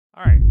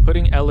Alright,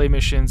 putting LA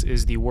missions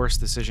is the worst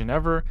decision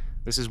ever.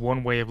 This is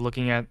one way of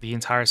looking at the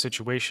entire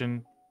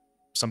situation.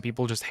 Some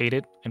people just hate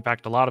it. In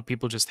fact, a lot of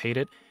people just hate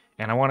it.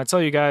 And I want to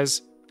tell you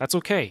guys, that's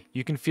okay.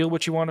 You can feel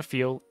what you want to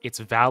feel. It's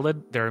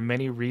valid. There are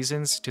many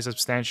reasons to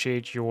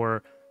substantiate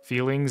your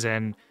feelings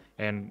and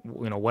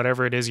you know,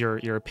 whatever it is,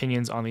 your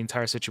opinions on the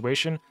entire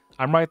situation.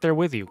 I'm right there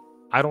with you.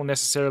 I don't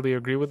necessarily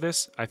agree with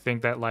this. I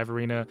think that Live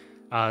Arena,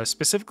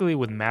 specifically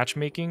with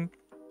matchmaking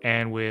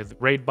and with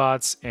raid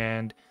bots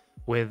and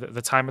with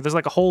the timer, there's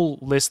like a whole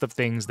list of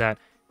things that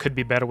could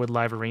be better with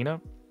Live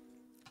Arena.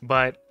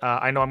 But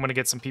I know I'm going to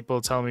get some people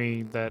tell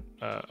me that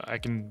I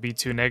can be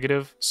too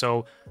negative.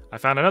 So I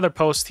found another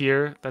post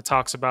here that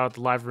talks about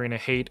the Live Arena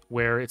hate,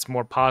 where it's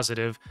more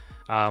positive,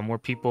 where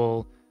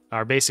people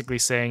are basically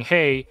saying,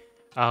 hey,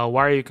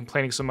 why are you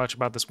complaining so much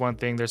about this one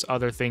thing? There's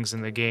other things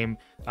in the game.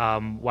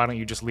 Why don't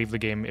you just leave the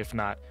game if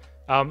not?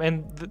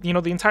 You know,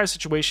 the entire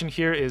situation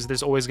here is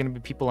there's always going to be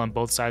people on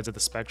both sides of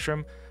the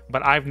spectrum,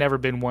 but I've never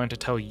been one to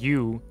tell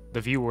you, the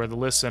viewer, the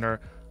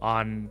listener,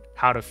 on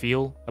how to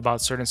feel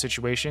about certain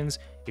situations.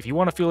 If you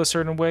want to feel a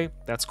certain way,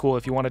 that's cool.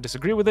 If you want to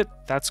disagree with it,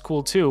 that's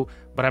cool too,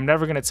 but I'm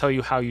never going to tell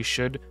you how you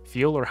should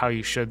feel or how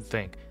you should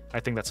think. I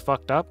think that's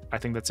fucked up. I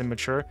think that's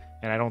immature,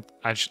 and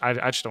I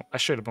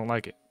straight up don't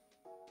like it.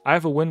 I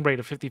have a win rate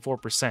of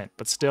 54%,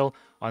 but still,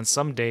 on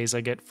some days,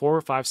 I get 4,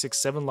 5, 6,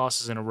 7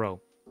 losses in a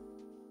row.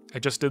 I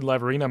just did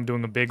Live Arena. I'm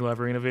doing a big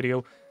Live Arena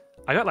video.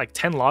 I got like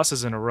 10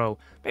 losses in a row.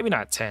 Maybe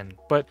not 10,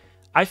 but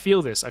I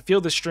feel this. I feel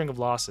this string of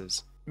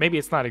losses. Maybe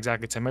it's not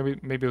exactly 10.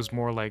 Maybe it was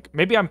more like,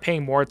 maybe I'm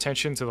paying more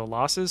attention to the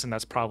losses, and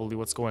that's probably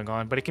what's going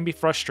on. But it can be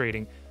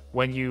frustrating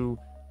when you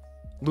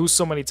lose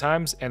so many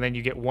times and then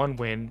you get one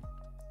win,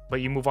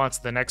 but you move on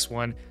to the next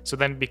one. So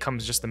then it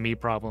becomes just a me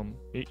problem.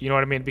 You know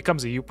what I mean? It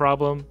becomes a you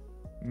problem.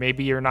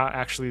 Maybe you're not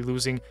actually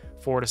losing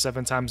 4 to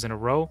 7 times in a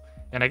row.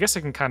 And I guess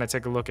I can kind of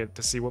take a look at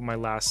to see what my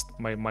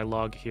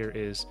log here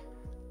is,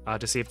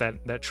 to see if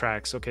that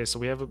tracks. Okay, so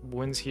we have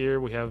wins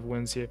here, we have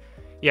wins here.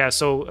 Yeah,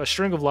 so a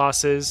string of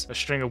losses, a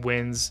string of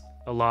wins,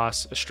 a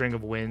loss, a string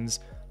of wins.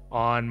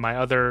 On my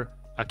other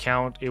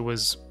account, it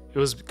was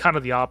kind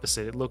of the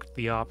opposite. It looked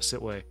the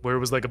opposite way, where it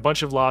was like a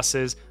bunch of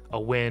losses, a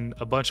win,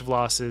 a bunch of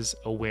losses,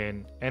 a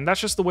win. And that's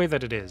just the way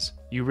that it is.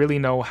 You really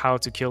know how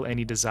to kill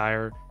any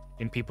desire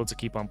in people to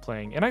keep on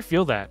playing. And I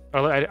feel that.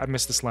 I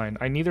missed this line.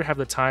 I neither have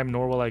the time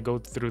nor will I go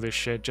through this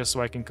shit just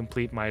so I can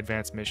complete my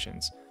advanced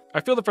missions.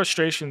 I feel the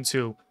frustration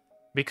too,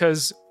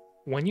 because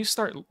when you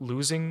start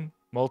losing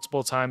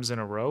multiple times in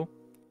a row,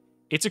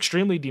 it's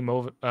extremely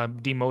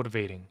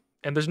demotivating.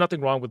 And there's nothing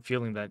wrong with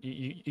feeling that.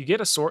 You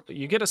get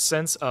a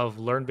sense of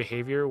learned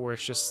behavior where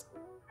it's just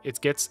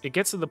it gets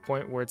to the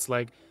point where it's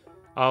like,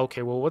 oh,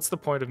 okay, well, what's the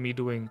point of me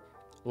doing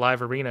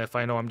Live Arena if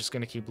I know I'm just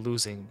gonna keep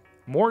losing?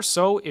 More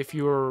so if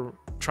you're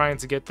trying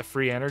to get the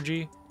free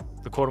energy,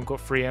 the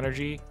quote-unquote free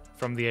energy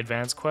from the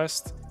advanced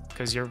quest,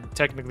 because you're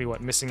technically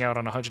missing out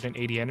on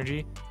 180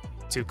 energy.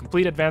 To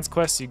complete advanced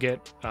quests, you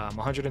get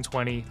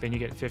 120, then you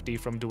get 50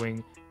 from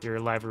doing your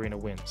Live Arena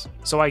wins.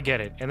 So I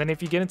get it. And then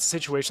if you get into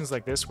situations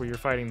like this where you're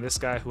fighting this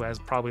guy who has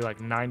probably like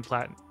 9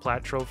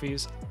 plat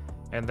trophies,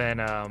 and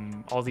then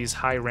all these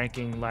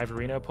high-ranking Live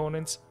Arena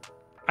opponents,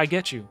 I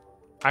get you.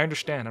 I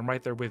understand, I'm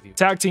right there with you.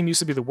 Tag Team used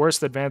to be the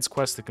worst advanced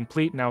quest to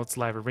complete, now it's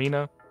Live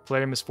Arena.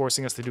 Plarium is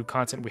forcing us to do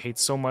content we hate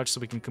so much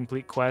so we can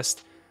complete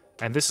quests,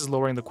 and this is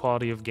lowering the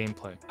quality of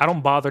gameplay. I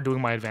don't bother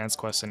doing my advanced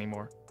quests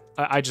anymore.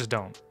 I just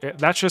don't.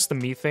 That's just the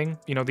me thing.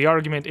 You know, the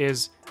argument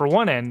is, for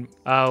one end,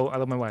 I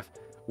love my wife.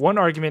 One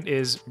argument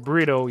is,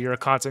 Burrito, you're a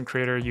content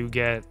creator, you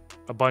get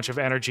a bunch of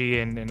energy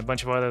and a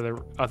bunch of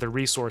other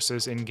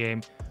resources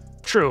in-game.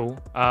 True.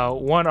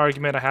 One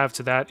argument I have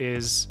to that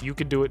is you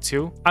could do it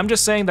too. I'm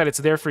just saying that it's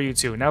there for you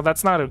too. Now,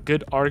 that's not a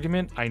good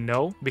argument, I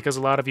know, because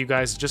a lot of you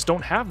guys just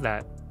don't have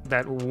that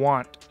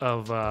want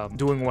of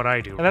doing what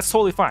I do. And that's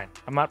totally fine.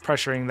 I'm not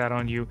pressuring that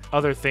on you.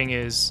 Other thing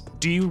is,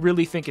 do you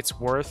really think it's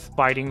worth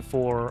fighting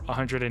for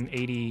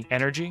 180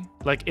 energy?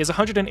 Like, is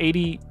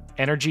 180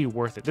 energy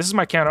worth it? This is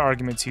my counter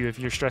argument to you if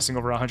you're stressing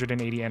over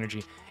 180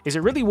 energy. Is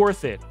it really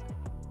worth it?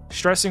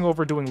 Stressing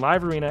over doing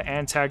Live Arena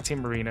and Tag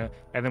Team Arena,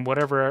 and then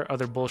whatever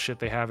other bullshit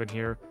they have in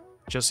here,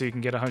 just so you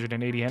can get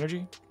 180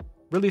 energy?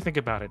 Really think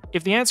about it.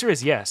 If the answer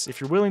is yes,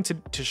 if you're willing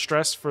to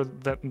stress for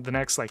the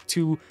next like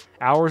 2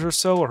 hours or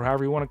so, or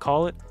however you want to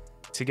call it,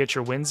 to get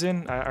your wins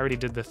in, I already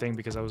did the thing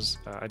because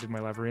I did my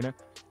Live Arena,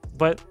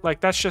 but like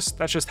that's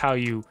just how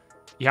you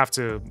have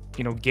to,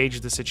 you know,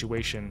 gauge the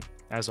situation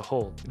as a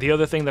whole. The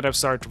other thing that I've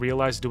started to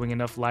realize doing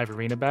enough Live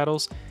Arena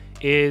battles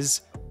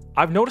is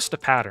I've noticed a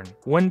pattern.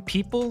 When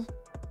people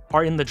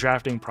are in the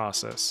drafting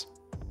process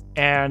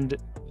and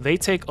they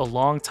take a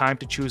long time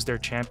to choose their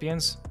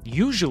champions,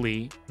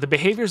 usually the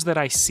behaviors that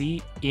I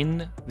see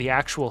in the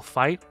actual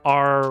fight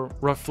are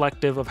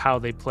reflective of how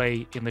they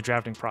play in the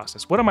drafting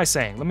process. What am I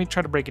saying? Let me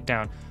try to break it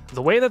down.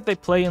 The way that they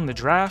play in the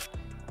draft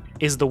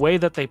is the way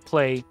that they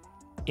play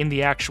in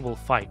the actual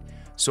fight.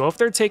 So if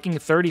they're taking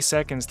 30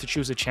 seconds to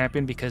choose a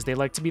champion because they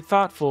like to be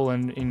thoughtful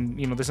and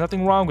you know, there's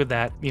nothing wrong with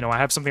that. You know, I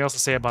have something else to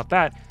say about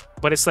that.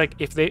 But it's like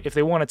if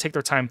they want to take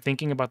their time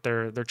thinking about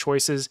their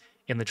choices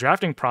in the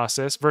drafting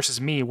process versus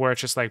me, where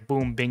it's just like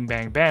boom, bing,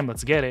 bang, bam,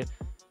 let's get it.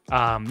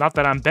 Not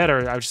that I'm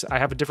better, I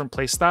have a different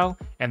play style,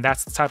 and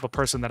that's the type of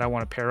person that I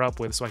want to pair up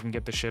with so I can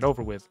get the shit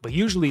over with. But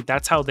usually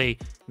that's how they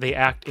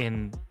act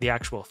in the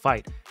actual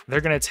fight.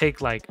 They're gonna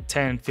take like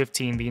 10,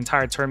 15, the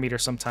entire turn meter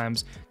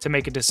sometimes to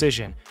make a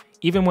decision,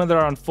 even when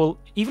they're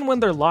even when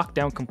they're locked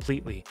down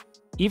completely,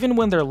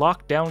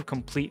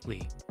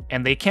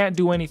 and they can't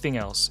do anything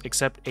else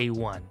except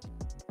A1.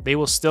 They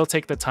will still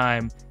take the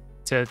time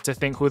to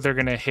think who they're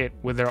gonna hit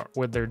with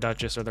their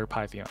Duchess or their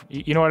Pythion.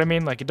 You know what I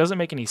mean? Like, it doesn't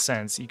make any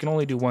sense. You can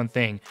only do one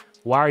thing.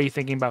 Why are you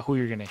thinking about who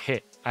you're gonna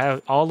hit? I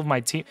have all of my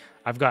team.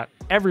 I've got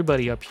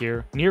everybody up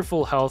here near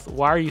full health.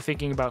 Why are you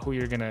thinking about who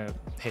you're gonna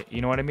hit?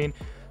 You know what I mean?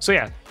 So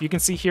yeah, you can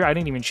see here I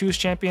didn't even choose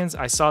champions.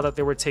 I saw that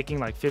they were taking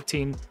like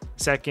 15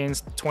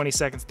 seconds, 20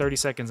 seconds, 30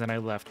 seconds, and I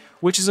left,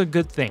 which is a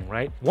good thing,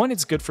 right? One,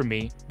 it's good for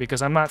me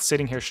because I'm not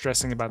sitting here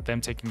stressing about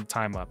them taking the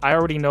time up. I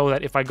already know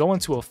that if I go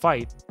into a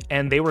fight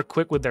and they were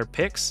quick with their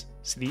picks,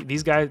 so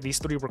these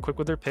three were quick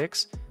with their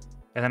picks,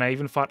 and then I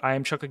even fought I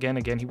Am Chuck again.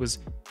 Again, he was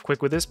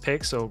quick with his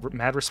picks, so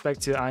mad respect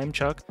to I Am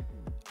Chuck.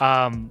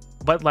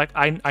 But like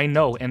I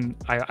know, and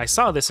I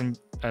saw this, and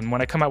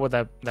when I come out with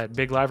that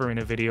big live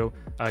arena video,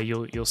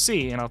 you'll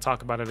see, and I'll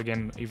talk about it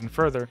again even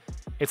further.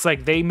 It's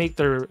like they make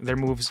their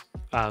moves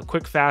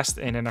quick, fast,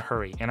 and in a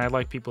hurry, and I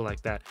like people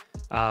like that.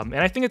 And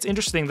I think it's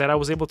interesting that I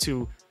was able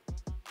to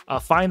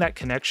find that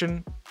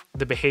connection,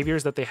 the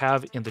behaviors that they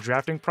have in the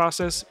drafting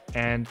process,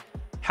 and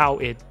how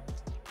it,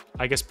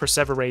 I guess,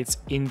 perseverates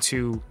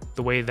into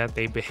the way that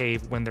they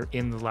behave when they're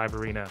in the live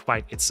arena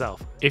fight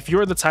itself. If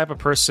you're the type of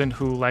person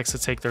who likes to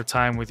take their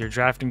time with your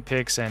drafting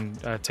picks and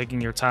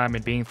taking your time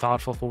and being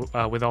thoughtful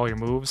with all your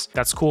moves,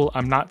 that's cool.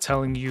 I'm not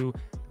telling you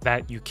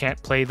that you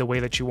can't play the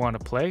way that you want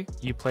to play.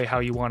 You play how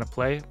you want to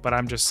play, but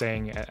I'm just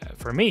saying,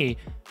 for me,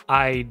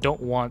 I don't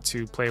want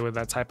to play with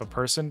that type of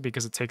person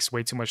because it takes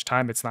way too much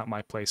time. It's not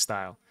my play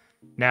style.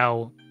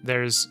 Now,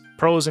 there's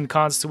pros and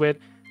cons to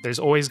it. There's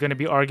always going to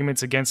be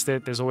arguments against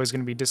it. There's always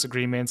going to be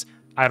disagreements.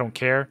 I don't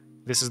care.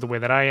 This is the way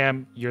that I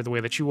am. You're the way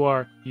that you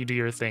are. You do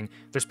your thing.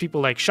 There's people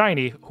like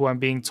Shiny, who I'm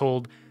being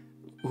told,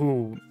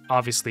 who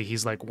obviously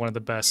he's like one of the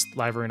best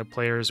live arena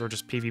players or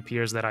just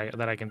PvPers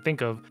that I can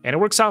think of, and it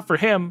works out for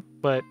him.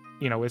 But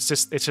you know, it's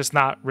just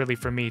not really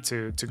for me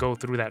to go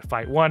through that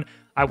fight. One,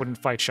 I wouldn't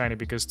fight Shiny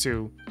because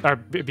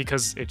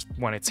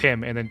it's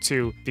him, and then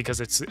two,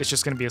 because it's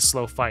just gonna be a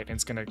slow fight and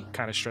it's gonna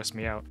kind of stress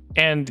me out.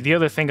 And the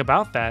other thing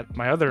about that,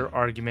 my other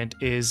argument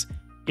is,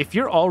 if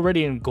you're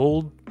already in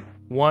gold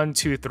 1,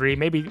 2, 3,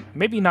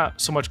 maybe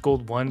not so much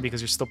gold 1 because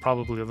you're still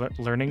probably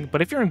learning,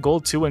 but if you're in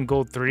gold 2 and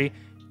gold 3,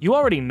 you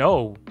already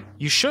know.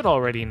 You should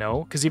already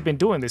know because you've been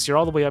doing this. You're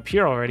all the way up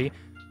here already.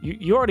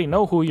 You already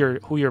know who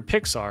your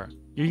picks are.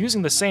 You're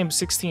using the same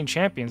 16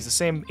 champions, the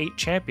same 8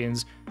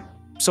 champions.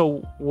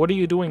 So what are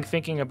you doing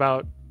thinking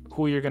about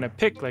who you're gonna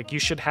pick? Like, you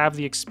should have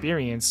the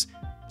experience,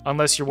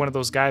 unless you're one of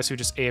those guys who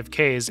just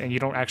AFKs and you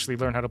don't actually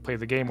learn how to play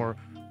the game,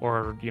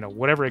 or you know,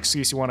 whatever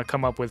excuse you want to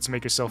come up with to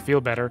make yourself feel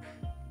better.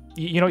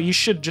 You know, you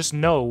should just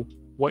know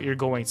what you're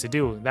going to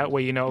do. That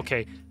way you know,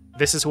 okay,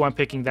 this is who I'm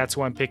picking, that's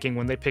who I'm picking.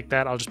 When they pick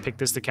that, I'll just pick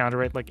this to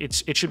counter it. Like,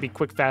 it should be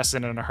quick, fast,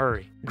 and in a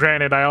hurry.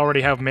 Granted, I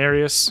already have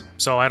Marius,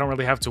 so I don't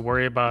really have to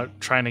worry about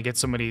trying to get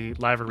so many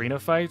live arena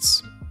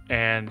fights.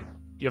 And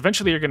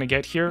eventually you're going to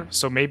get here,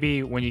 so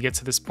maybe when you get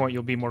to this point,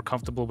 you'll be more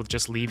comfortable with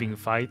just leaving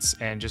fights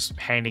and just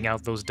handing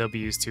out those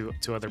Ws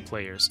to other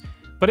players.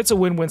 But it's a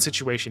win-win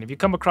situation. If you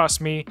come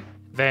across me,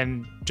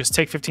 then just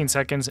take 15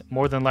 seconds.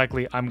 More than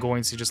likely, I'm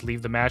going to just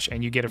leave the match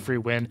and you get a free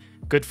win.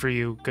 Good for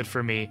you, good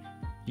for me.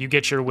 You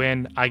get your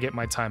win, I get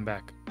my time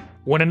back.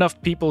 When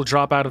enough people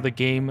drop out of the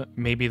game,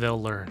 maybe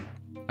they'll learn.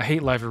 I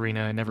hate live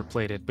arena, I never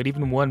played it, but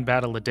even one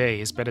battle a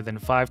day is better than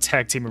 5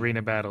 tag team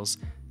arena battles.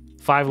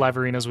 5 live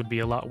arenas would be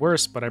a lot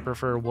worse, but I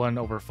prefer 1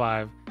 over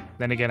 5.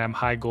 Then again, I'm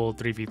high gold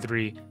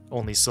 3v3,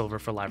 only silver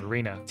for live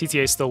arena.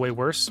 TTA is still way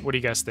worse. What do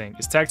you guys think?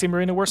 Is tag team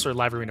arena worse or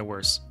live arena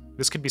worse?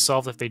 This could be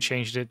solved if they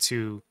changed it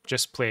to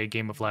just play a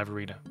game of live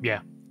arena. Yeah.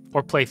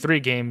 Or play 3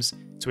 games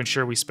to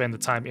ensure we spend the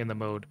time in the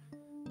mode.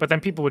 But then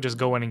people would just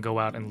go in and go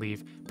out and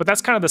leave. But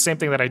that's kind of the same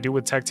thing that I do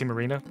with tag team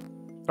arena.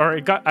 Or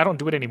I don't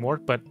do it anymore,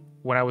 but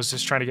when I was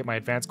just trying to get my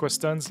advanced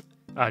quest done,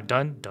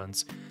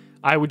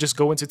 I would just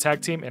go into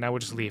tag team and I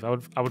would just leave.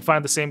 I would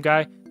find the same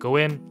guy, go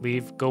in,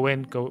 leave, go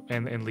in, go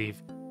and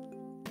leave.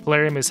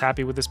 Polarium is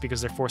happy with this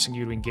because they're forcing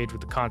you to engage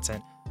with the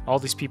content. All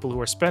these people who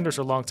are spenders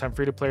or long-time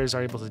free-to-players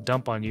are able to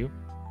dump on you,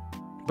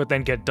 but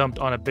then get dumped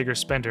on a bigger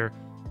spender,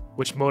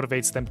 which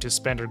motivates them to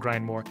spend or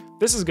grind more.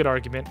 This is a good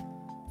argument.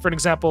 For an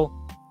example,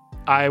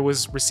 I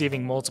was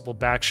receiving multiple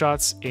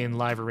backshots in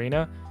live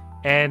arena,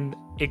 and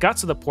it got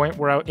to the point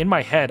where in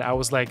my head I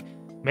was like,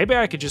 maybe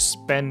I could just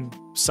spend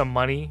some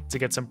money to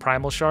get some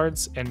primal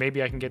shards, and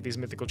maybe I can get these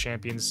mythical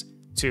champions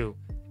too.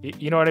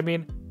 You know what I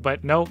mean?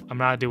 But no, I'm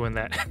not doing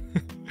that.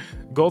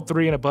 Gold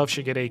 3 and above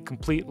should get a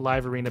complete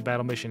live arena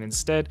battle mission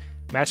instead.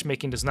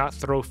 Matchmaking does not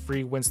throw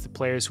free wins to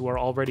players who are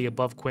already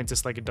above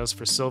Quintus like it does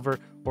for silver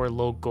or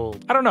low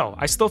gold. I don't know.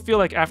 I still feel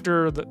like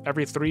after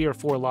every 3 or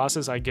 4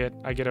 losses, I get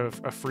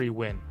a free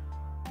win.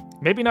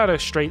 Maybe not a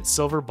straight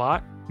silver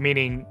bot,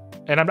 meaning,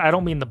 and I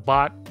don't mean the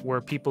bot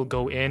where people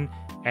go in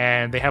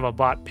and they have a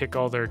bot pick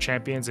all their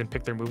champions and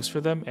pick their moves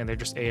for them and they're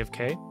just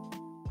AFK.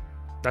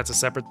 That's a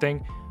separate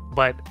thing.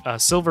 But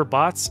silver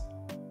bots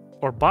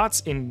or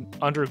bots in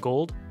under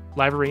gold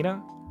live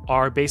arena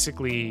are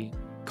basically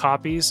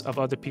copies of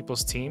other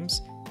people's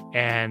teams,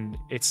 and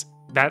it's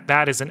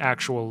that is an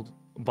actual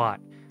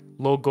bot.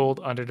 Low gold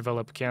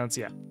underdeveloped accounts,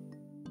 yeah.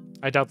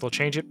 I doubt they'll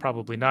change it,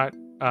 probably not.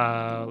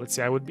 Let's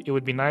see, it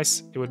would be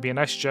nice. It would be a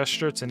nice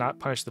gesture to not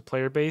punish the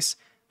player base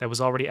that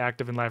was already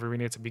active in live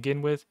arena to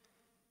begin with.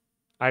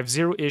 I have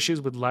zero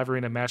issues with live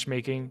arena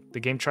matchmaking. The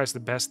game tries the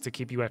best to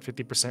keep you at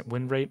 50%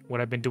 win rate.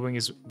 What I've been doing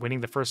is winning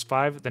the first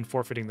 5, then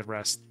forfeiting the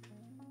rest.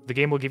 The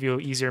game will give you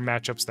easier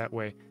matchups that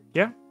way.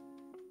 Yeah.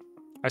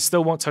 I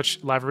still won't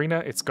touch live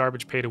arena. It's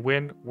garbage pay to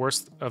win.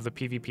 Worst of the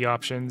PvP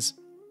options.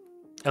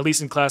 At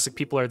least in Classic,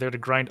 people are there to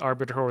grind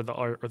Arbiter or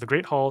the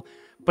Great Hall.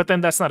 But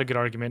then that's not a good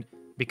argument,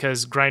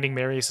 because grinding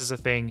Marius is a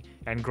thing,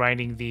 and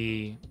grinding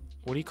the,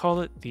 what do you call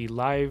it? The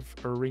live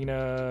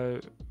arena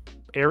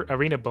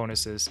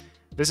bonuses.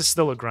 This is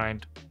still a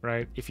grind,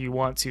 right? If you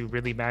want to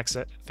really max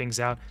things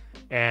out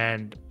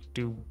and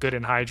do good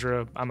in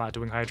Hydra, I'm not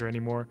doing Hydra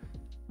anymore.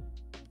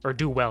 Or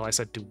do well, I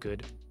said do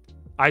good.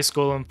 Ice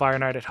Golem, Fire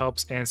Knight, it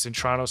helps, and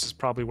Centranos is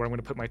probably where I'm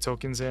going to put my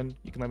tokens in.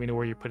 You can let me know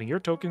where you're putting your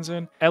tokens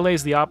in. LA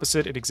is the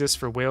opposite. It exists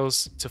for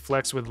whales to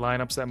flex with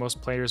lineups that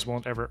most players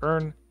won't ever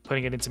earn.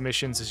 Putting it into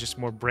missions is just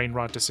more brain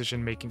rot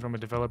decision making from a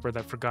developer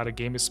that forgot a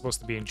game is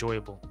supposed to be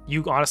enjoyable.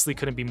 You honestly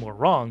couldn't be more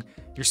wrong.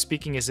 You're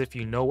speaking as if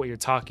you know what you're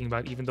talking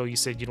about, even though you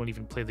said you don't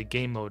even play the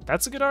game mode.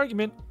 That's a good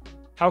argument.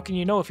 How can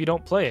you know if you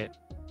don't play it?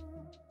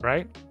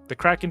 Right? The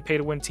Kraken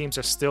pay-to-win teams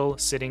are still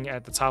sitting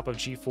at the top of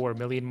G4 a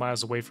million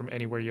miles away from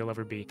anywhere you'll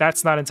ever be.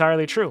 That's not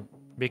entirely true,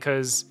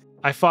 because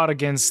I fought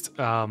against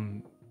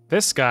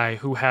this guy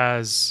who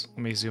has, let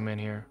me zoom in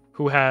here,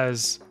 who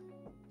has,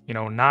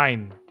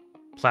 9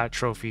 plat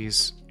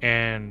trophies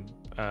and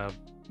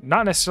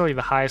not necessarily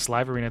the highest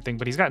live arena thing,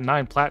 but he's got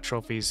 9 plat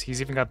trophies.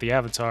 He's even got the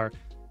avatar.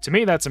 To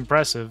me, that's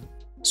impressive.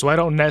 So I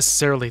don't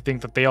necessarily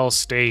think that they all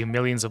stay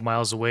millions of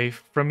miles away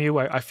from you.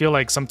 I feel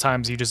like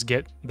sometimes you just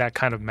get that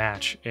kind of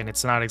match, and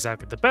it's not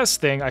exactly the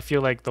best thing. I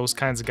feel like those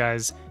kinds of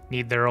guys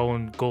need their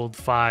own Gold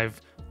 5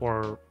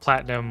 or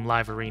Platinum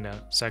Live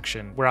Arena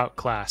section. We're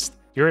outclassed.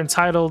 You're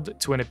entitled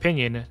to an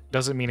opinion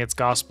doesn't mean it's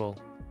gospel.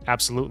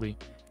 Absolutely.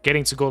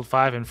 Getting to Gold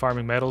 5 and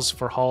farming medals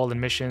for haul and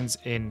missions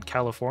in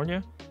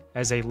California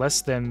as a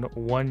less than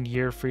 1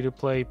 year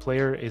free-to-play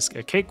player is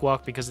a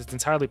cakewalk, because it's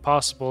entirely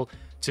possible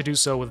to do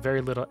so with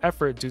very little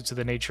effort due to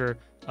the nature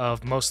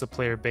of most of the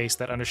player base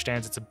that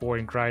understands it's a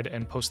boring grind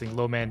and posting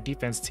low-man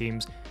defense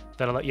teams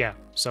that, yeah,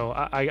 so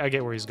I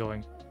get where he's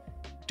going.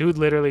 Dude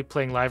literally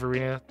playing live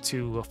arena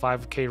to a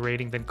 5k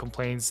rating, then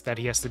complains that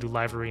he has to do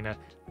live arena.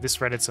 This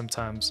Reddit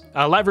sometimes.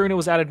 Live arena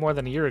was added more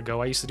than a year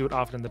ago. I used to do it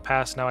often in the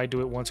past. Now I do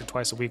it once or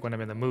twice a week when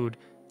I'm in the mood.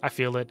 I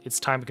feel it. It's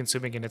time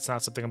consuming, and it's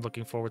not something I'm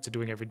looking forward to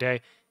doing every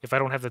day. If I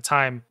don't have the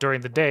time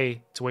during the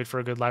day to wait for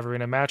a good live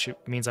arena match, it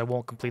means I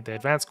won't complete the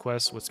advanced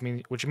quests,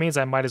 which means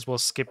I might as well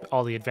skip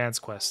all the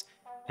advanced quests.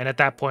 And at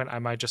that point, I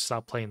might just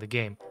stop playing the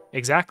game.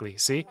 Exactly.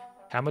 See?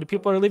 How many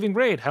people are leaving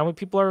raid? How many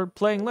people are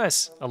playing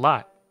less? A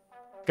lot.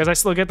 Because I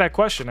still get that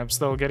question. I'm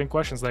still getting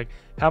questions like,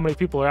 how many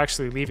people are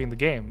actually leaving the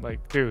game?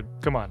 Like, dude,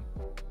 come on.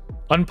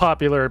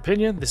 Unpopular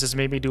opinion, this has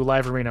made me do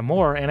live arena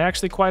more and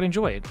actually quite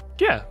enjoy it.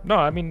 Yeah, no,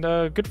 I mean,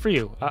 good for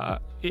you.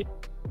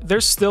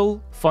 There's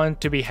still fun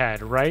to be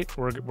had, right?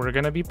 We're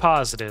gonna be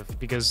positive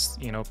because,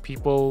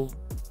 people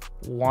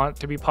want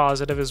to be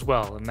positive as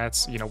well, and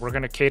that's, we're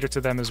gonna cater to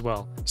them as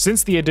well.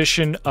 Since the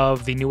addition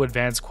of the new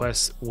advanced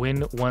quests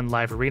win one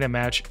live arena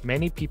match,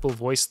 many people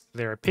voiced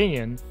their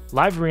opinion.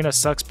 Live arena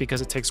sucks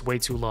because it takes way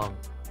too long.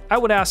 I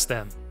would ask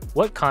them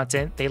what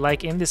content they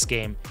like in this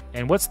game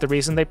and what's the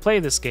reason they play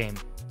this game.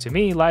 To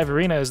me, live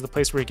arena is the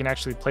place where you can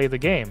actually play the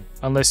game,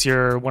 unless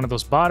you're one of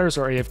those botters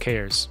or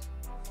AFKers.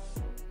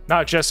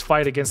 Not just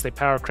fight against a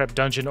power creep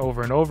dungeon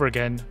over and over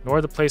again,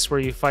 nor the place where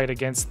you fight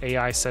against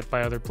AI set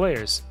by other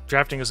players.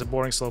 Drafting is a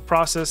boring, slow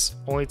process,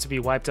 only to be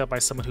wiped out by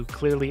someone who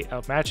clearly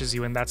outmatches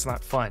you, and that's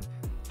not fun.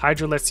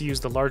 Hydra lets you use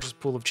the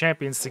largest pool of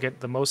champions to get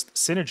the most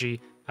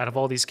synergy out of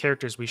all these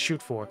characters we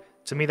shoot for.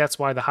 To me, that's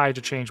why the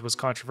Hydra change was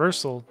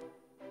controversial,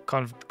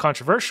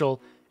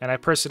 and I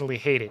personally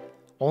hate it.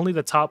 Only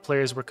the top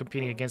players were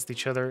competing against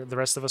each other, the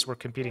rest of us were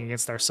competing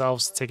against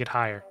ourselves to take it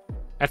higher.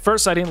 At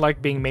first I didn't like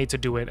being made to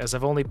do it, as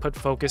I've only put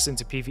focus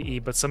into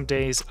PvE, but some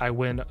days I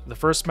win the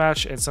first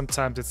match and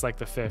sometimes it's like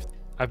the 5th.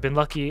 I've been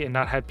lucky and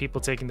not had people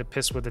taking the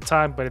piss with the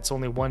time, but it's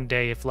only one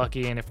day if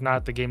lucky, and if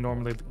not, the game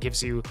normally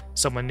gives you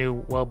someone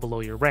new well below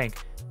your rank.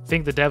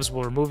 Think the devs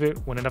will remove it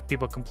when enough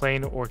people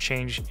complain or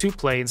change to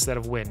play instead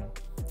of win.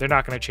 They're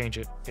not going to change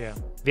it, yeah.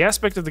 The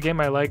aspect of the game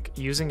I like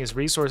using is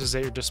resources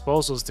at your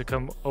disposals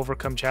to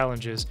overcome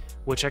challenges,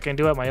 which I can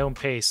do at my own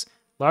pace,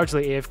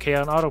 largely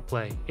AFK on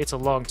autoplay. It's a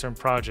long-term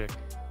project.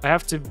 I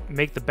have to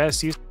make the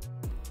best use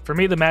For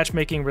me, the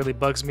matchmaking really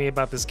bugs me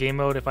about this game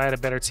mode. If I had a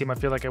better team, I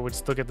feel like I would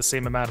still get the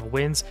same amount of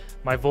wins.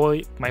 My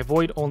Void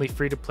only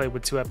free to play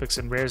with 2 epics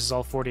and rares is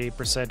all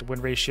 48%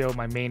 win ratio.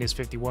 My main is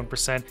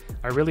 51%.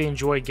 I really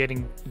enjoy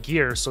getting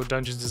gear, so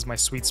dungeons is my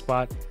sweet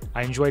spot.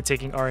 I enjoy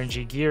taking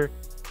RNG gear,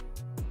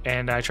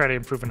 and I try to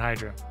improve in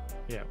Hydra.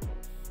 Yeah.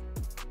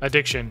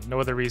 Addiction,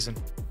 no other reason.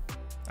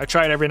 I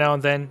try it every now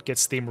and then, get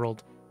steamrolled.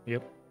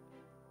 Yep.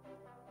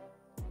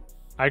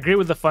 I agree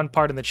with the fun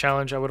part in the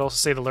challenge. I would also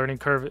say the learning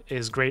curve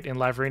is great in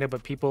Live Arena,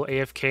 but people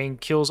AFKing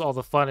kills all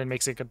the fun and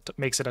makes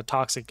it a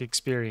toxic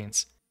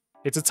experience.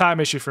 It's a time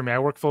issue for me. I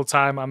work full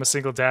time. I'm a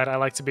single dad. I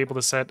like to be able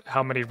to set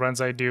how many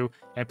runs I do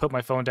and put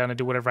my phone down and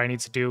do whatever I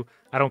need to do.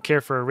 I don't care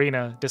for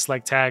Arena,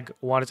 dislike tag,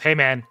 want it. Hey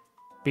man,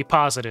 be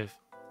positive.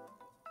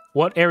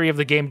 What area of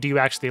the game do you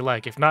actually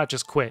like? If not,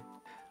 just quit.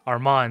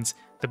 Armands.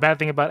 The bad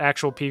thing about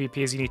actual PvP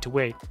is you need to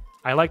wait.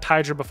 I liked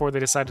Hydra before they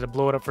decided to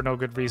blow it up for no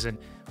good reason.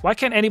 Why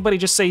can't anybody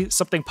just say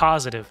something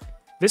positive?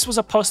 This was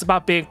a post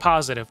about being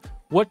positive.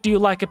 What do you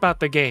like about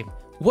the game?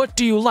 What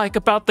do you like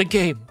about the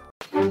game?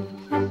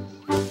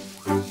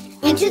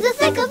 Into the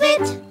thick of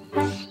it!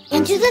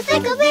 Into the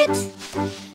thick of it!